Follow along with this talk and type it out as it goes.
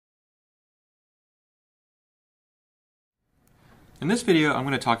In this video, I'm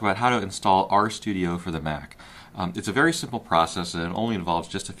going to talk about how to install RStudio for the Mac. It's a very simple process and it only involves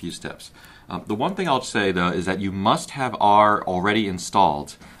just a few steps. The one thing I'll say though is that you must have R already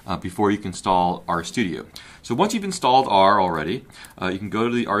installed before you can install RStudio. So once you've installed R already, you can go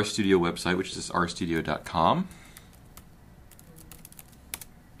to the RStudio website, which is rstudio.com.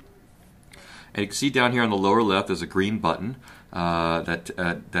 And you can see down here on the lower left there's a green button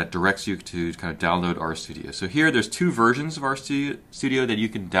that directs you to kind of download RStudio. So here there's two versions of RStudio that you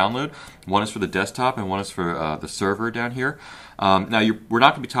can download. One is for the desktop and one is for the server down here. Now we're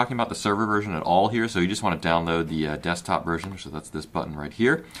not going to be talking about the server version at all here, so you just want to download the desktop version, so that's this button right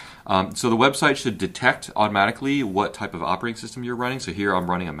here. So the website should detect automatically what type of operating system you're running. So here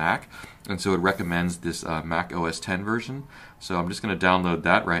I'm running a Mac, and so it recommends this Mac OS X version. So I'm just going to download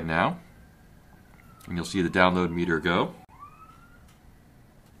that right now. And you'll see the download meter go.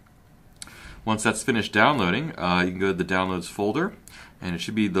 Once that's finished downloading, you can go to the downloads folder, and it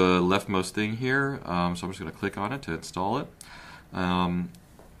should be the leftmost thing here. So I'm just going to click on it to install it. And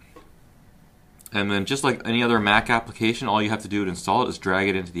then just like any other Mac application, all you have to do to install it is drag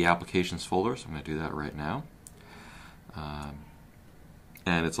it into the applications folder. So I'm going to do that right now.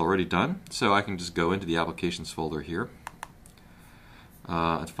 And it's already done. So I can just go into the applications folder here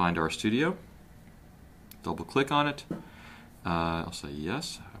and find RStudio. Double click on it. I'll say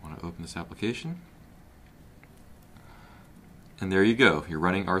yes, I want to open this application. And there you go, you're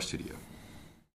running RStudio.